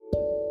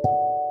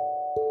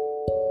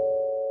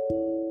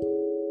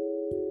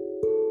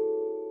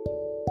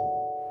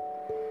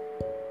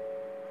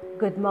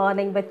Good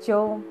morning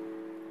बच्चों।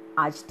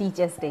 आज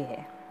teachers day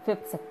है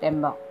 5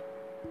 सितंबर।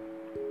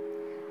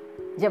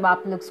 जब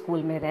आप लोग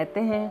स्कूल में रहते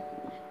हैं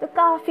तो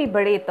काफ़ी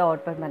बड़े तौर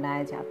पर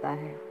मनाया जाता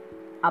है।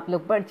 आप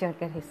लोग बढ़ चढ़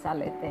कर हिस्सा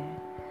लेते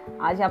हैं।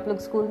 आज आप लोग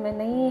स्कूल में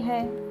नहीं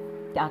हैं,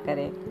 क्या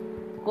करें,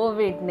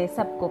 कोविड ने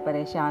सबको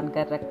परेशान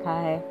कर रखा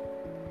है।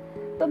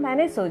 तो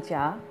मैंने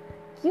सोचा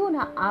क्यों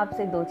ना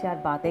आपसे 2-4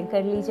 बातें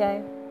कर ली जाए।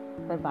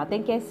 पर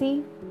बातें कैसी?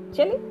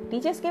 चलिए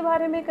टीचर्स के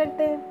बारे में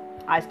करते हैं।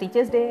 आज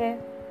टीचर्स डे है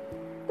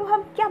तो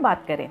हम क्या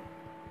बात करें।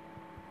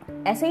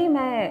 ऐसे ही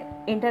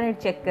मैं इंटरनेट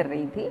चेक कर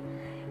रही थी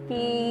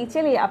कि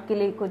चलिए आपके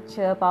लिए कुछ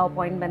पावर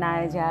पॉइंट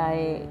बनाया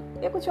जाए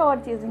या कुछ और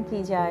चीज़ें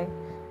की जाए।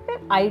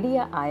 फिर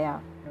आइडिया आया,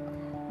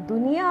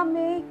 दुनिया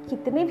में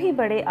कितने भी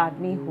बड़े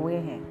आदमी हुए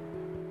हैं,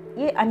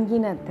 ये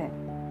अनगिनत है,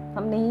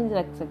 हम नहीं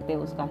रख सकते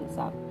उसका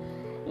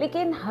हिसाब।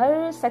 लेकिन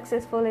हर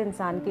सक्सेसफुल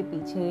इंसान के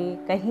पीछे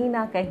कहीं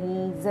ना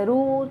कहीं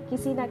ज़रूर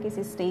किसी ना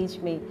किसी स्टेज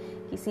में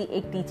किसी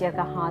एक टीचर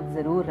का हाथ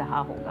ज़रूर रहा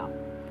होगा।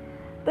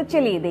 तो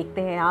चलिए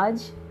देखते हैं, आज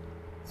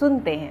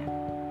सुनते हैं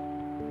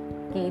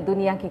कि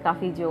दुनिया के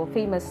काफ़ी जो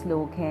फेमस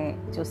लोग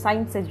हैं, जो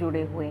साइंस से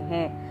जुड़े हुए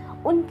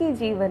हैं, उनके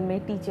जीवन में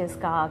टीचर्स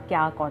का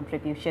क्या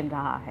कंट्रीब्यूशन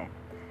रहा है।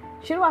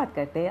 शुरुआत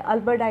करते हैं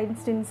अल्बर्ट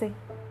आइंस्टीन से।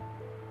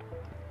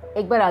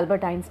 एक बार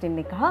अल्बर्ट आइंस्टीन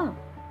ने कहा,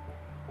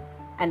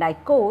 and I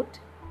quote,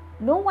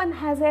 no one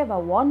has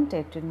ever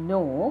wanted to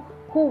know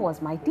who was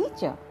my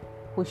teacher,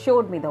 who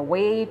showed me the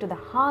way to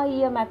the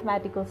higher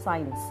mathematical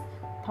science,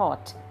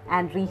 thought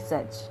and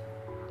research.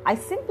 I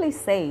simply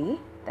say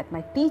that my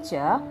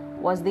teacher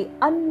was the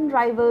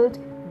unrivaled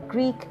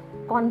Greek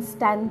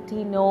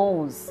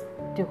Konstantinos,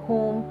 to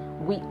whom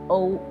we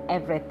owe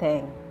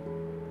everything.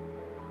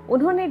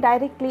 उन्होंने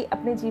directly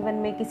अपने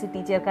जीवन में किसी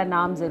teacher का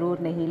नाम ज़रूर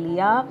नहीं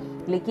लिया,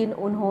 लेकिन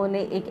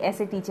उन्होंने एक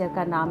ऐसे टीचर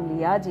का नाम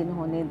लिया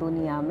जिन्होंने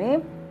दुनिया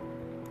में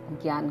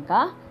ज्ञान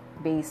का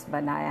बेस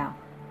बनाया,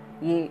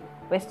 ये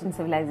वेस्टर्न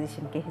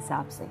सिविलाइजेशन के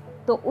हिसाब से।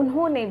 तो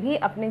उन्होंने भी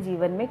अपने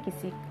जीवन में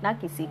किसी ना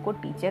किसी को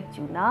टीचर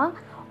चुना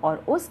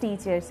और उस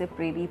टीचर से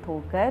प्रेरित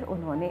होकर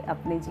उन्होंने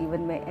अपने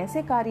जीवन में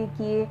ऐसे कार्य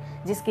किए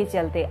जिसके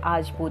चलते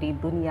आज पूरी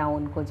दुनिया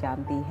उनको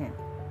जानती है।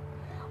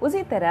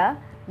 उसी तरह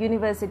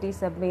यूनिवर्सिटी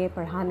सब में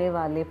पढ़ाने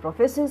वाले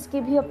प्रोफेसर्स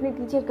के भी अपने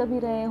टीचर कभी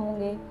रहे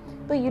होंगे।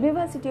 तो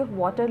यूनिवर्सिटी ऑफ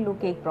वाटरलू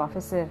के एक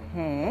प्रोफेसर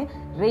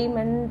हैं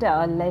रेमंड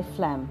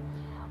लेफ्लैम।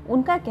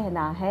 उनका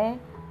कहना है,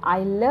 I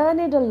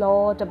learned a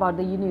lot about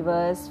the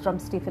universe from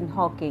Stephen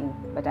Hawking,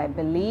 but I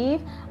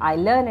believe I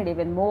learned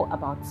even more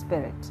about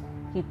spirit.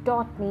 He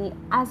taught me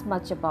as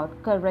much about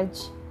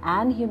courage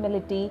and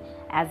humility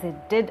as he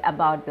did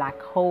about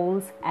black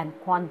holes and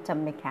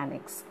quantum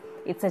mechanics.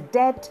 It's a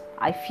debt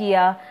I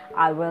fear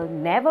I will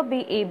never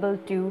be able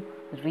to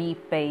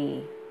repay.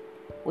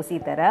 उसी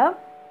तरह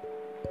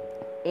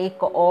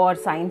एक और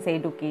science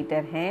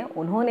educator हैं,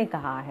 उन्होंने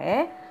कहा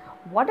है,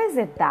 What is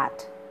it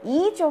that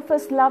each of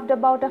us loved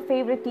about a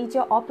favorite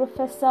teacher or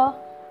professor?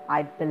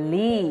 I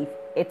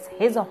believe it's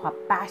his or her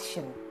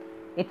passion.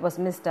 It was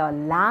Mr.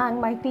 Lang,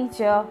 my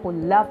teacher, who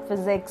loved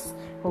physics,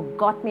 who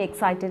got me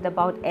excited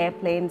about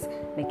airplanes,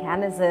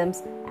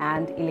 mechanisms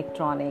and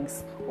electronics.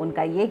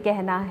 उनका ये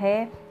कहना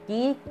है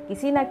कि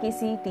किसी ना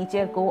किसी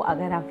teacher को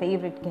अगर हम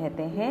फेवरेट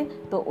कहते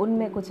हैं तो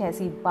उनमें कुछ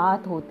ऐसी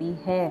बात होती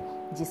है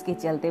जिसके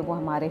चलते वो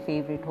हमारे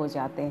फेवरेट हो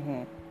जाते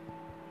हैं।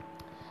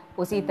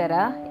 उसी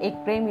तरह एक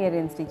प्रीमियर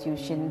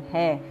इंस्टीट्यूशन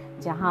है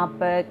जहाँ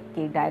पर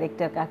के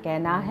डायरेक्टर का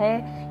कहना है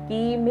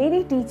कि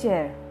मेरी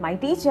teacher, my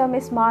teacher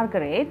miss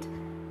Margaret,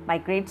 my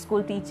grade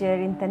school teacher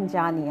in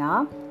Tanzania,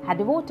 had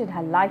devoted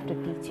her life to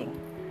teaching.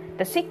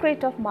 The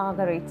secret of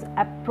Margaret's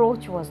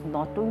approach was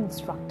not to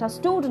instruct her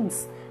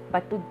students,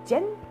 but to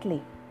gently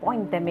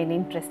point them in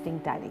interesting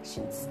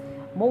directions.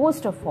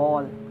 Most of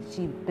all,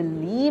 she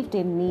believed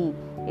in me.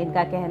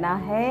 इनका कहना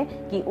है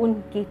कि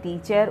उनके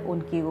teacher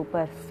उनके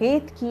ऊपर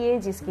faith किए,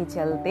 जिसके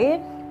चलते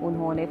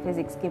उन्होंने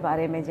फिजिक्स के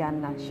बारे में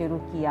जानना शुरू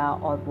किया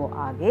और वो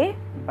आगे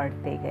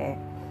बढ़ते गए।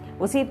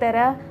 उसी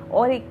तरह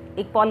और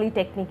एक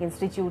पॉलीटेक्निक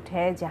इंस्टीट्यूट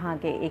है जहाँ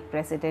के एक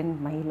प्रेसिडेंट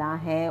महिला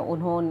हैं,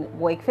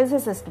 वो एक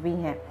फिजिसिस्ट भी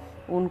हैं,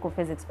 उनको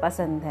फिजिक्स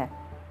पसंद है।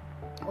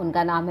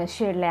 उनका नाम है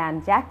शिरले एन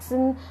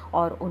जैक्सन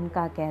और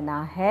उनका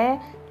कहना है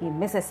कि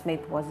Mrs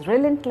Smith was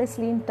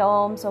relentlessly in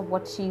terms of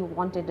what she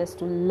wanted us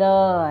to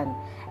learn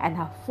and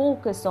her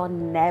focus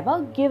on never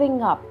giving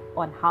up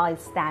on high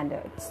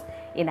standards.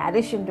 In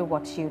addition to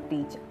what she would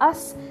teach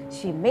us,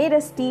 she made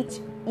us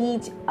teach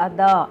each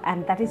other,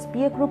 and that is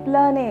peer group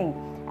learning.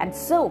 And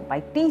so by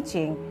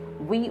teaching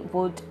we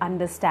would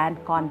understand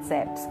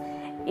concepts.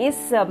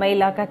 इस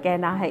महिला का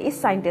कहना है,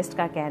 इस scientist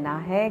का कहना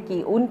है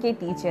कि उनके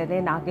टीचर ने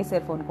ना कि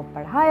सिर्फ उनको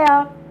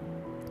पढ़ाया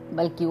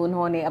बल्कि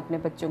उन्होंने अपने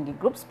बच्चों की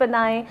ग्रुप्स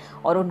बनाए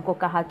और उनको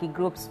कहा कि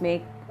ग्रुप्स में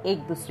एक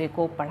दूसरे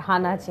को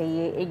पढ़ाना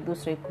चाहिए, एक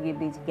दूसरे के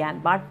बीच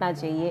ज्ञान बांटना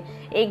चाहिए,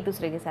 एक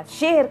दूसरे के साथ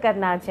शेयर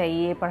करना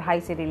चाहिए पढ़ाई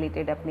से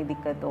रिलेटेड अपनी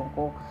दिक्कतों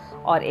को,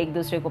 और एक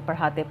दूसरे को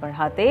पढ़ाते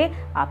पढ़ाते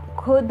आप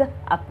खुद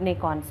अपने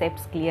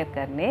कॉन्सेप्ट्स क्लियर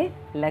करने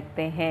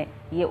लगते हैं।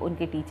 ये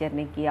उनके टीचर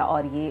ने किया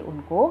और ये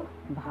उनको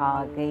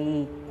भा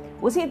गई।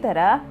 उसी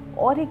तरह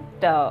और एक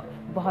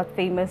बहुत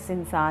फेमस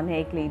इंसान है,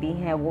 एक लेडी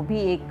है, वो भी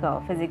एक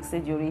फिज़िक्स से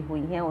जुड़ी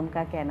हुई हैं।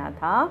 उनका कहना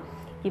था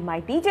कि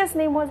my teacher's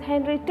name was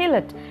Henry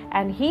Tillett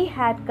and he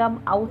had come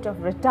out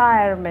of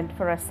retirement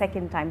for a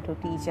second time to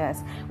teach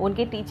us.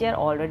 उनके टीचर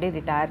ऑलरेडी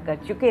रिटायर कर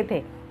चुके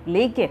थे,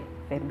 लेकिन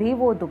फिर भी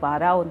वो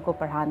दोबारा उनको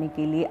पढ़ाने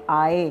के लिए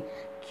आए।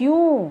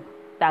 क्यों?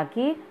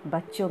 ताकि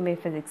बच्चों में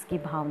फिज़िक्स की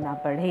भावना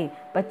बढ़े,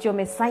 बच्चों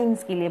में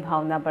साइंस के लिए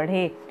भावना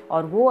बढ़े,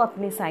 और वो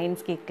अपने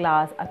साइंस की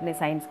क्लास, अपने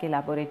साइंस के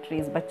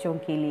लैबोरेटरीज बच्चों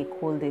के लिए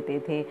खोल देते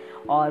थे,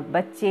 और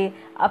बच्चे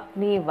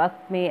अपने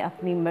वक्त में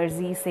अपनी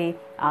मर्ज़ी से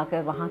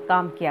आकर वहाँ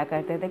काम किया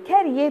करते थे।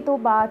 खैर, ये तो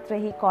बात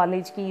रही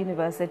कॉलेज की,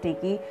 यूनिवर्सिटी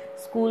की।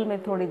 स्कूल में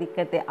थोड़ी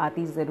दिक्कतें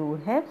आती ज़रूर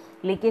हैं,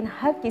 लेकिन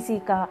हर किसी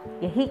का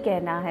यही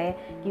कहना है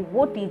कि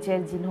वो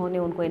टीचर जिन्होंने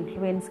उनको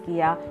इन्फ्लुएंस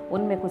किया,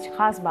 उनमें कुछ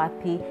ख़ास बात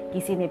थी।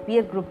 किसी ने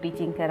पीयर ग्रुप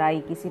टीचिंग कराई,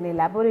 किसी ने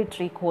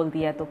लैबोरेटरी खोल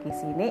दिया, तो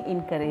किसी ने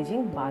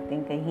इनकरेजिंग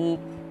बातें कही।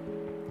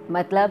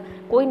 मतलब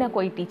कोई ना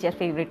कोई टीचर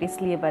फेवरेट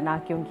इसलिए बना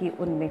क्योंकि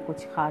उनमें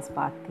कुछ खास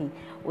बात थी।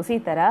 उसी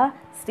तरह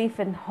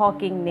स्टीफन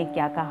हॉकिंग ने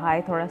क्या कहा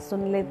है, थोड़ा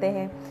सुन लेते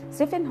हैं।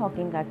 स्टीफन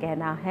हॉकिंग का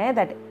कहना है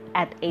that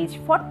at age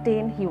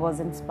 14 he was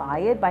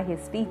inspired by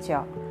his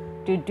teacher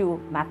to do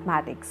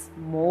mathematics,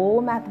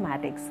 more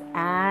mathematics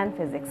and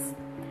physics,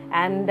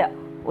 and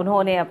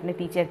उन्होंने अपने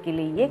टीचर के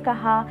लिए ये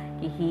कहा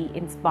कि he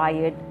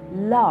inspired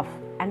love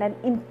and an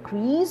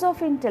increase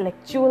of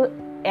intellectual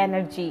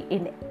energy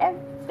in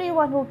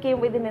everyone who came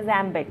within his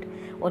ambit।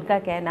 उनका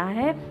कहना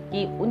है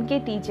कि उनके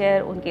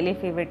टीचर उनके लिए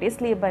फेवरेट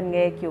इसलिए बन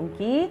गए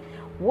क्योंकि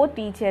वो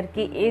टीचर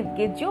के इर्द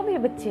गिर्द जो भी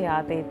बच्चे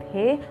आते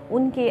थे,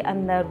 उनके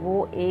अंदर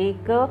वो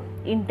एक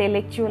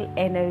इंटेलेक्चुअल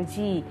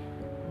एनर्जी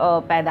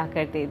पैदा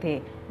करते थे,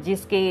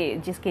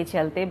 जिसके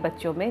चलते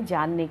बच्चों में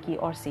जानने की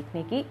और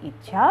सीखने की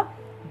इच्छा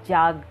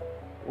जाग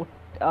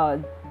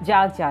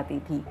जाती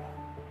थी।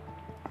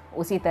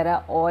 उसी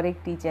तरह और एक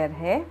टीचर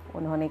है,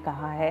 उन्होंने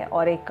कहा है,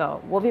 और एक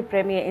वो भी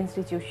प्रीमियर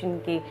इंस्टीट्यूशन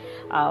के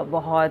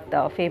बहुत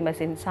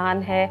फेमस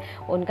इंसान है।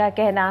 उनका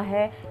कहना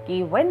है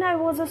कि when I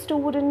was a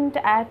student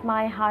at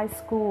my high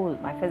school,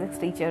 my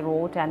physics teacher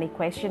wrote an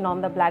equation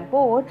on the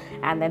blackboard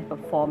and then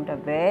performed a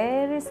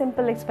very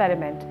simple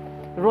experiment,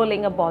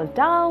 rolling a ball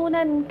down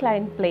an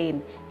inclined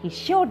plane. He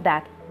showed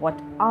that what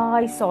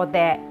I saw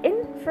there in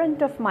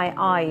front of my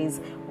eyes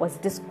was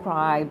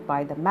described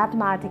by the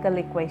mathematical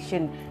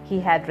equation he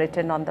had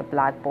written on the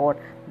blackboard.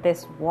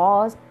 This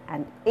was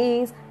and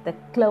is the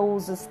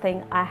closest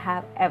thing I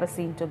have ever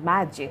seen to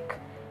magic.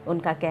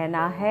 उनका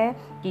कहना है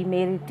कि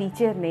मेरे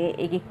teacher ने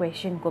एक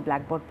equation को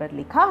black board पर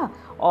लिखा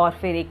और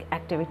फिर एक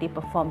एक्टिविटी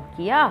परफॉर्म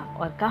किया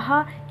और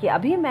कहा कि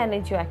अभी मैंने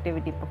जो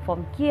एक्टिविटी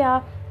परफॉर्म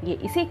किया ये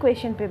इसी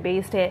इक्वेशन पे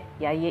बेस्ड है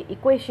या ये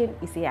इक्वेशन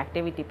इसी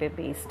एक्टिविटी पे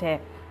बेस्ड है।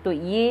 तो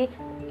ये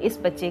इस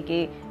बच्चे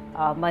के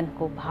मन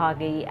को भा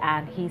गई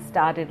and he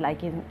started like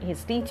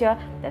his teacher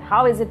that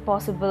how is it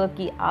possible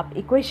कि आप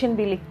इक्वेशन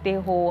भी लिखते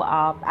हो,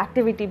 आप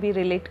एक्टिविटी भी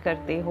रिलेट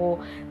करते हो,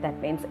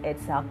 that means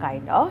it's a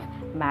kind of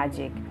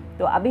magic.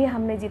 तो अभी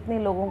हमने जितने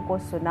लोगों को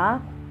सुना,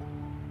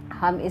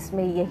 हम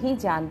इसमें यही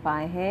जान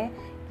पाए हैं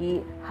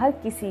कि हर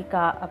किसी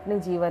का अपने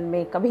जीवन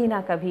में कभी ना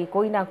कभी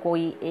कोई ना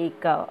कोई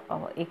एक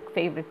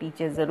फेवरेट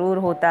टीचर ज़रूर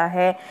होता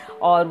है,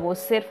 और वो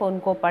सिर्फ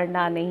उनको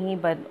पढ़ना नहीं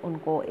बल्कि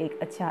उनको एक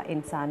अच्छा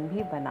इंसान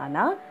भी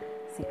बनाना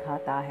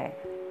सिखाता है।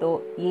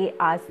 तो ये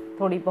आज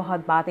थोड़ी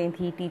बहुत बातें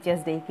थी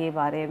टीचर्स डे के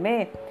बारे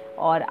में,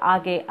 और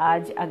आगे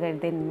आज अगर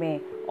दिन में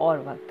और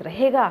वक्त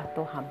रहेगा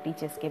तो हम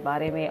टीचर्स के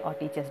बारे में और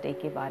टीचर्स डे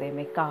के बारे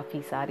में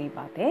काफ़ी सारी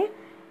बातें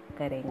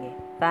करेंगे।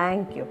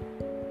 Thank you.